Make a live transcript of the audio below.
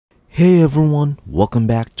Hey everyone, welcome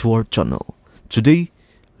back to our channel. Today,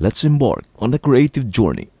 let's embark on a creative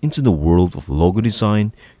journey into the world of logo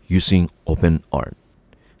design using openart.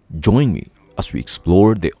 Join me as we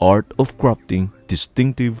explore the art of crafting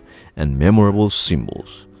distinctive and memorable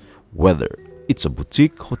symbols, whether it's a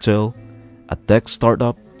boutique hotel, a tech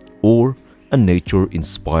startup, or a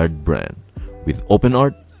nature-inspired brand. With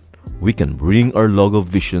openart, we can bring our logo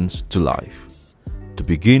visions to life. To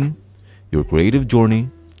begin your creative journey,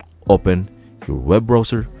 open your web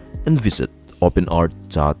browser and visit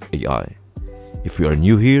openart.ai. If you are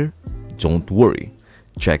new here, don't worry.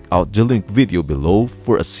 Check out the link video below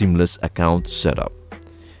for a seamless account setup.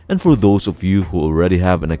 And for those of you who already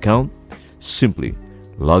have an account, simply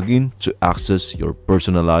log in to access your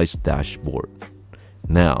personalized dashboard.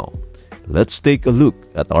 Now, let's take a look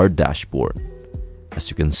at our dashboard.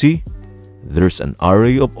 As you can see, there's an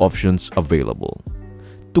array of options available.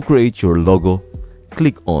 To create your logo,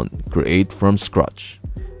 click on Create from Scratch.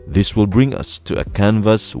 This will bring us to a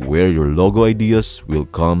canvas where your logo ideas will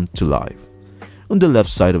come to life. On the left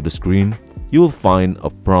side of the screen, you will find a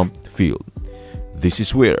prompt field. This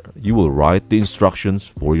is where you will write the instructions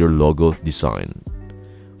for your logo design.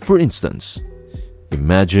 For instance,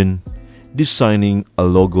 imagine designing a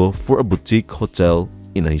logo for a boutique hotel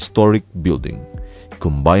in a historic building,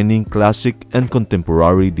 combining classic and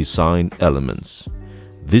contemporary design elements.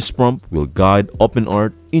 This prompt will guide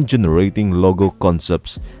openart in generating logo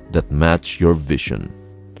concepts that match your vision.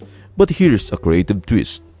 But here's a creative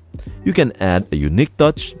twist. You can add a unique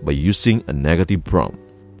touch by using a negative prompt.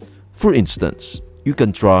 For instance, you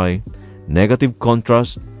can try negative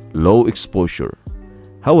contrast, low exposure.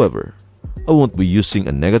 However, I won't be using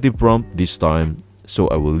a negative prompt this time, so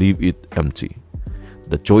I will leave it empty.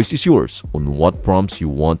 The choice is yours on what prompts you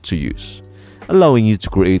want to use, allowing you to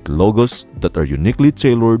create logos that are uniquely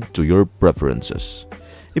tailored to your preferences.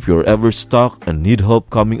 If you're ever stuck and need help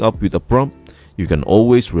coming up with a prompt, you can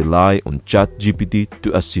always rely on ChatGPT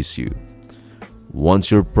to assist you. Once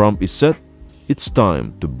your prompt is set, it's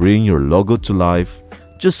time to bring your logo to life.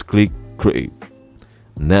 Just click Create.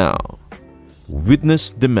 Now,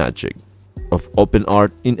 witness the magic of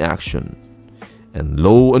openart in action. And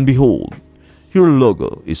lo and behold, your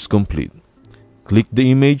logo is complete. Click the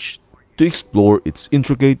image to explore its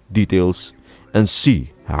intricate details and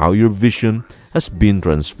see how your vision has been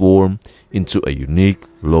transformed into a unique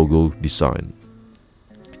logo design.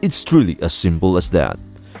 It's truly as simple as that.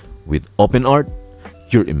 With openart,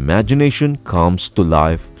 your imagination comes to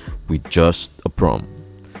life with just a prompt.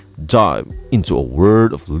 Dive into a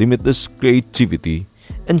world of limitless creativity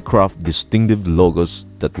and craft distinctive logos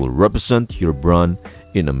that will represent your brand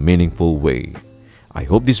in a meaningful way. I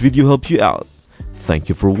hope this video helped you out. Thank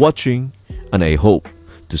you for watching, and I hope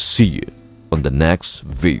to see you on the next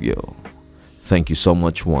video. Thank you so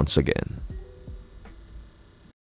much once again.